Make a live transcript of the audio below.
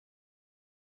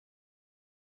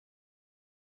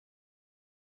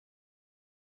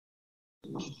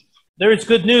There is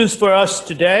good news for us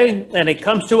today, and it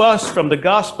comes to us from the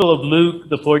Gospel of Luke,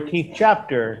 the 14th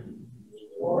chapter.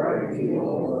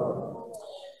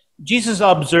 Jesus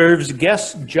observes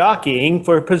guests jockeying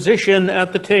for position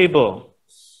at the table.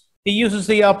 He uses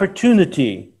the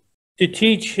opportunity to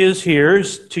teach his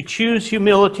hearers to choose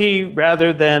humility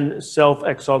rather than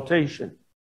self-exaltation.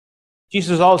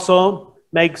 Jesus also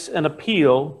makes an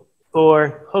appeal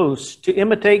for hosts to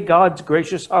imitate God's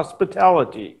gracious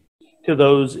hospitality to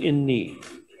those in need.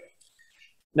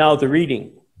 Now the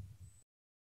reading.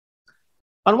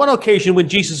 On one occasion when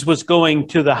Jesus was going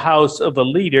to the house of a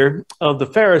leader of the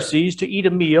Pharisees to eat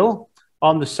a meal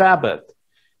on the Sabbath,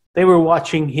 they were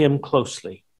watching him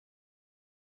closely.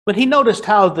 When he noticed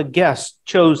how the guests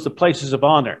chose the places of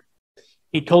honor,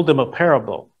 he told them a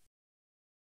parable.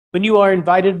 When you are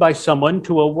invited by someone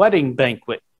to a wedding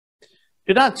banquet,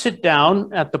 do not sit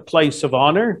down at the place of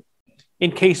honor,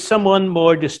 in case someone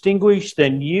more distinguished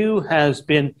than you has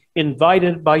been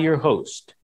invited by your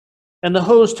host. And the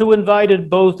host who invited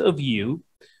both of you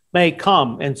may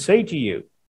come and say to you,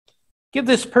 give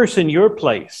this person your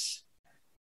place.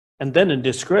 And then in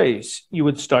disgrace, you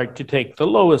would start to take the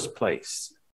lowest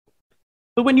place.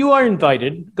 But when you are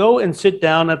invited, go and sit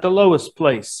down at the lowest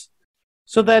place,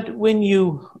 so that when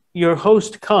your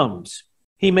host comes,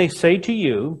 he may say to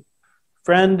you,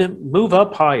 friend, move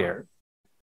up higher.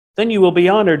 Then you will be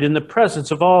honored in the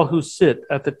presence of all who sit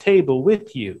at the table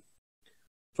with you.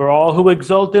 For all who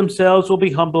exalt themselves will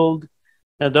be humbled,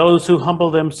 and those who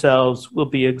humble themselves will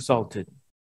be exalted.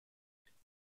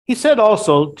 He said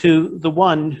also to the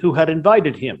one who had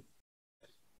invited him,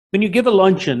 when you give a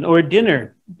luncheon or a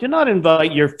dinner, do not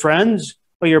invite your friends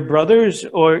or your brothers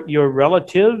or your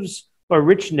relatives or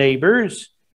rich neighbors,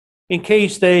 in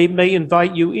case they may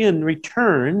invite you in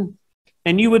return,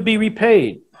 and you would be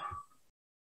repaid.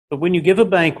 But when you give a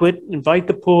banquet, invite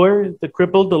the poor, the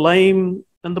crippled, the lame,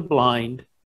 and the blind,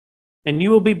 and you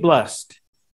will be blessed,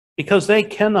 because they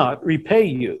cannot repay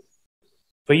you,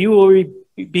 for you will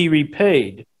be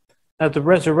repaid at the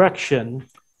resurrection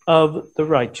of the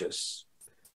righteous.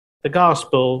 The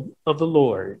Gospel of the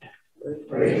Lord.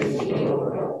 Praise the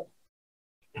Lord.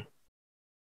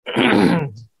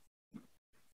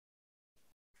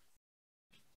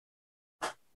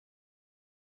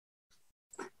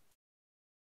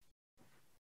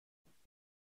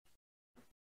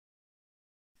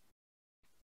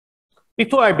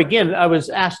 Before I begin, I was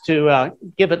asked to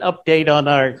give an update on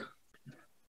our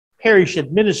parish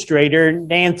administrator,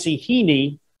 Nancy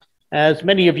Heaney. As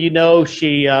many of you know,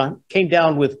 she came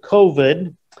down with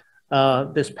COVID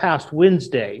this past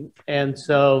Wednesday. And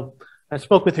so I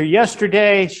spoke with her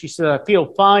yesterday. She said, I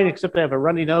feel fine, except I have a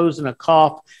runny nose and a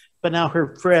cough. But now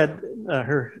her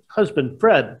husband,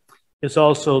 Fred, is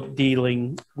also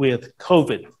dealing with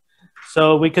COVID.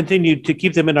 So we continue to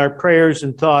keep them in our prayers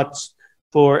and thoughts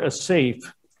for a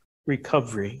safe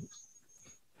recovery.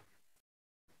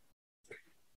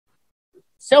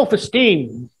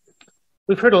 Self-esteem.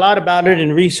 We've heard a lot about it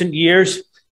in recent years.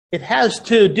 It has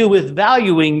to do with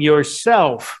valuing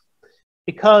yourself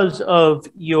because of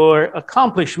your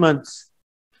accomplishments.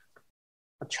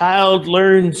 A child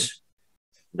learns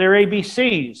their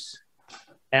ABCs,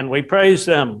 and we praise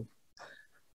them.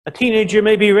 A teenager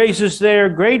maybe raises their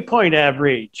grade point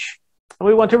average, and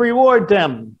we want to reward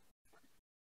them.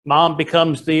 Mom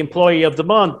becomes the employee of the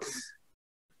month.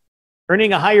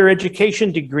 Earning a higher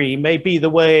education degree may be the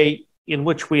way in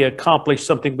which we accomplish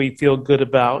something we feel good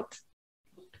about.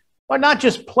 Or not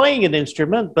just playing an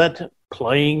instrument, but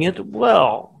playing it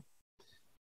well.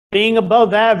 Being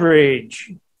above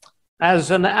average as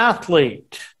an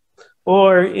athlete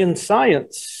or in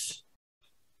science.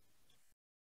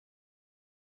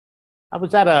 I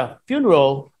was at a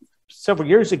funeral several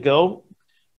years ago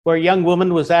where a young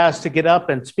woman was asked to get up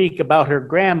and speak about her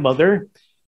grandmother.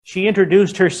 She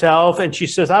introduced herself and she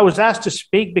says, I was asked to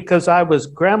speak because I was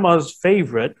grandma's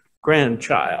favorite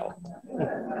grandchild.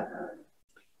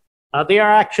 There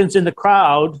are actions in the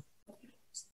crowd,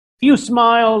 few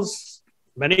smiles,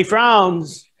 many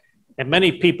frowns, and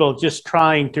many people just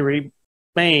trying to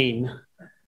remain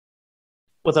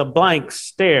with a blank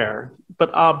stare,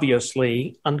 but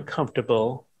obviously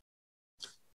uncomfortable.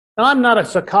 Now, I'm not a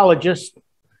psychologist,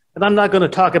 and I'm not going to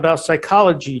talk about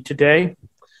psychology today,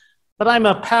 but I'm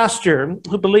a pastor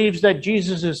who believes that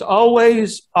Jesus is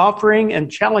always offering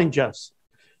and challenge us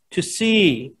to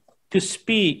see, to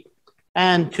speak,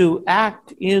 and to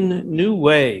act in new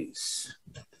ways.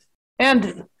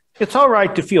 And it's all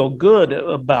right to feel good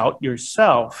about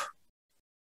yourself,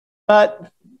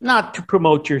 but not to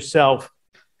promote yourself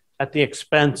at the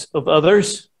expense of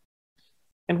others.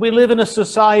 And we live in a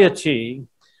society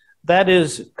that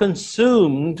is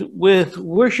consumed with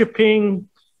worshiping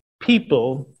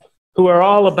people who are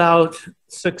all about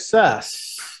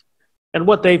success and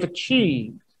what they've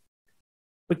achieved.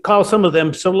 We call some of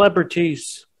them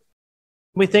celebrities.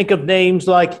 We think of names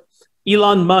like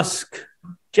Elon Musk,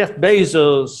 Jeff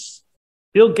Bezos,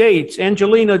 Bill Gates,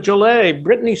 Angelina Jolie,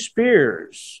 Britney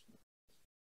Spears.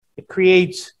 It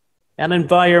creates an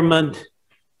environment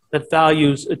that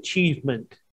values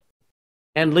achievement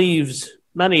and leaves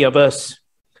many of us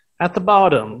at the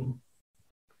bottom.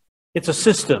 It's a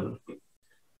system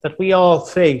that we all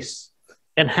face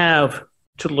and have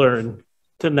to learn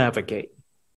to navigate.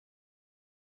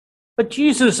 But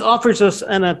Jesus offers us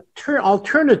an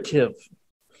alternative.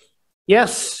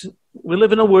 Yes, we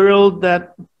live in a world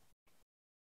that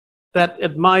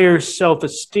admires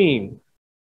self-esteem.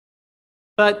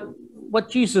 But what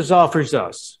Jesus offers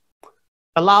us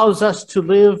allows us to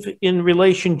live in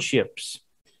relationships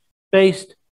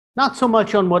based not so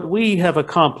much on what we have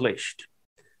accomplished,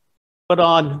 but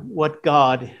on what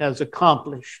God has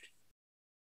accomplished.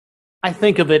 I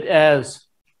think of it as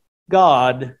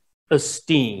God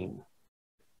esteem.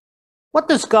 What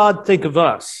does God think of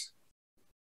us?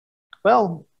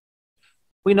 Well,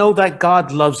 we know that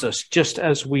God loves us just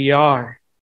as we are.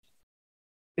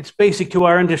 It's basic to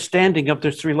our understanding of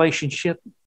this relationship.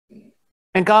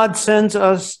 And God sends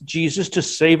us Jesus to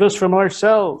save us from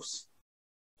ourselves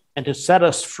and to set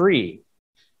us free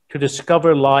to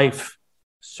discover life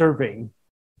serving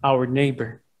our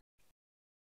neighbor.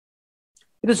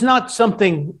 It is not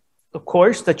something, of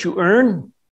course, that you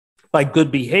earn by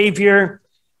good behavior,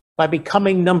 by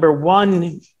becoming number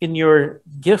one in your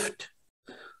gift,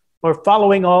 or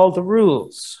following all the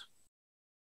rules.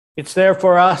 It's there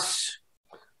for us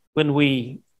when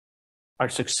we are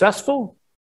successful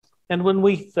and when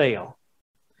we fail.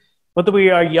 Whether we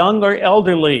are young or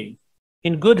elderly,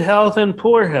 in good health and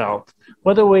poor health,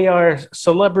 whether we are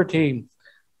celebrity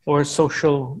or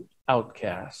social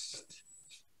outcast.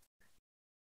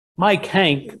 Mike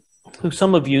Hank, who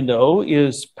some of you know,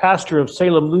 is pastor of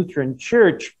Salem Lutheran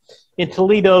Church in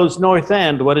Toledo's North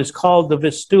End, what is called the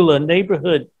Vistula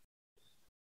neighborhood,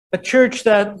 a church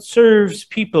that serves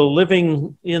people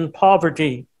living in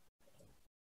poverty.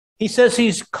 He says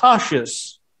he's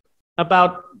cautious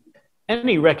about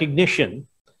any recognition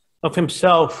of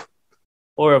himself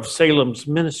or of Salem's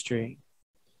ministry,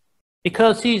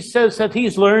 because he says that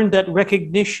he's learned that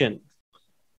recognition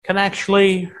can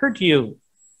actually hurt you.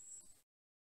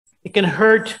 It can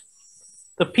hurt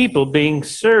the people being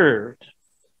served.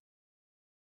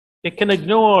 It can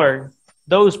ignore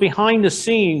those behind the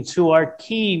scenes who are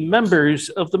key members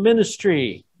of the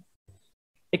ministry.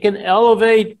 It can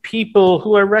elevate people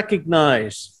who are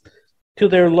recognized to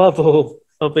their level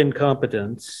of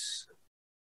incompetence.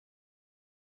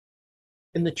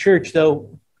 In the church,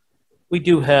 though, we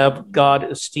do have God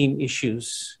esteem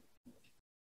issues.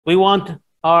 We want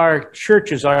our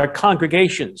churches, our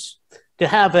congregations, to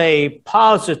have a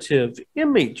positive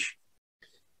image.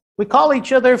 We call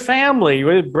each other family,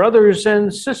 we're brothers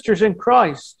and sisters in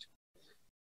Christ.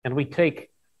 And we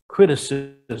take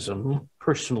criticism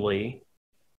personally.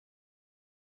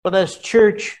 But as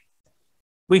church,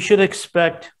 we should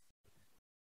expect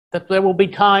that there will be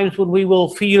times when we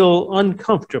will feel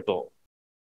uncomfortable,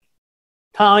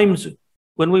 times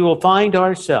when we will find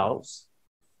ourselves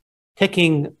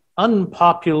taking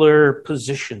unpopular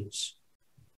positions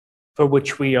for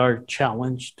which we are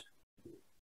challenged.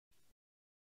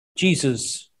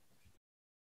 Jesus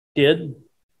did.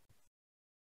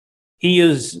 He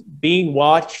is being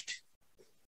watched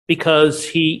because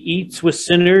he eats with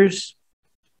sinners,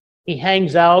 he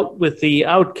hangs out with the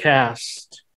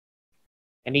outcast,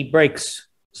 and he breaks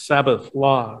Sabbath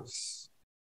laws.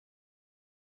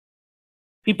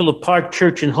 People of Park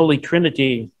Church and Holy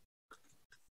Trinity,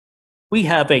 we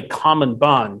have a common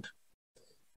bond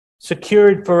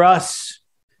secured for us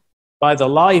by the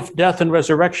life, death, and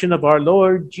resurrection of our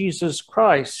Lord Jesus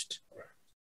Christ,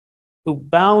 who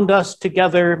bound us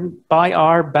together by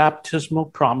our baptismal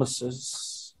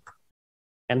promises.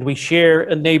 And we share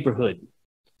a neighborhood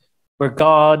where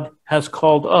God has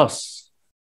called us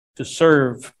to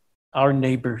serve our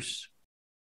neighbors,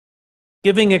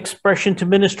 giving expression to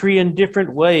ministry in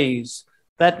different ways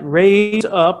that raise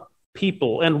up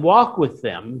people and walk with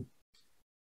them.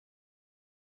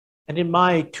 And in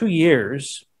my 2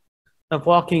 years of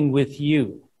walking with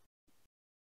you,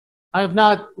 I have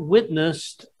not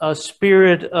witnessed a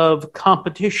spirit of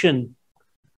competition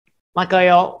like I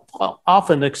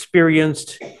often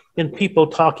experienced in people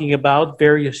talking about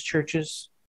various churches.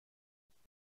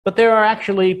 But there are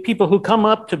actually people who come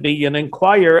up to me and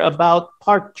inquire about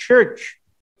Park Church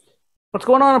What's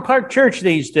going on in Park Church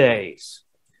these days?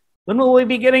 When will we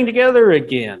be getting together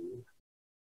again?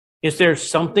 Is there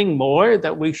something more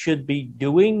that we should be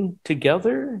doing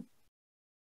together?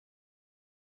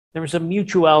 There's a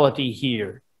mutuality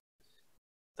here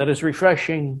that is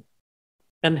refreshing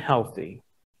and healthy.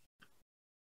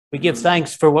 We give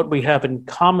thanks for what we have in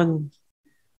common.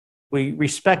 We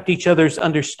respect each other's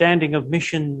understanding of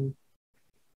mission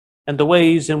and the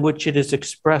ways in which it is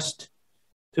expressed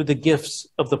through the gifts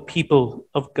of the people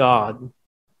of God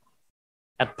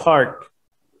at Park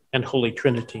and Holy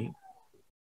Trinity.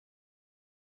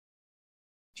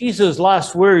 Jesus'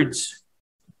 last words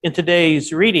in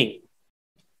today's reading.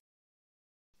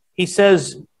 He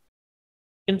says,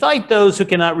 invite those who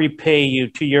cannot repay you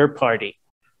to your party.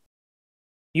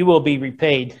 You will be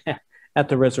repaid at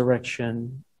the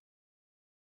resurrection.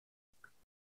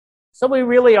 So we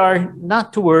really are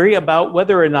not to worry about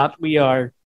whether or not we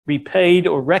are repaid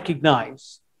or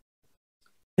recognized.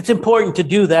 It's important to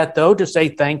do that, though, to say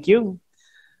thank you.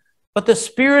 But the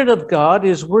Spirit of God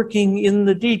is working in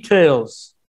the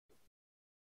details.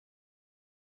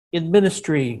 In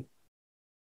ministry,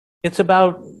 it's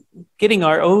about getting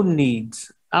our own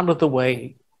needs out of the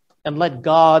way and let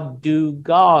God do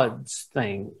God's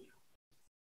thing.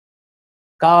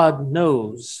 God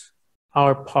knows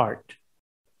our part,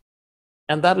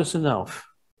 and that is enough.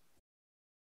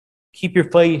 Keep your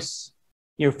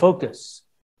focus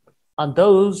on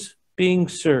those being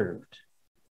served,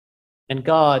 and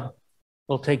God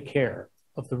will take care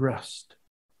of the rest.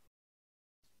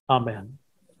 Amen.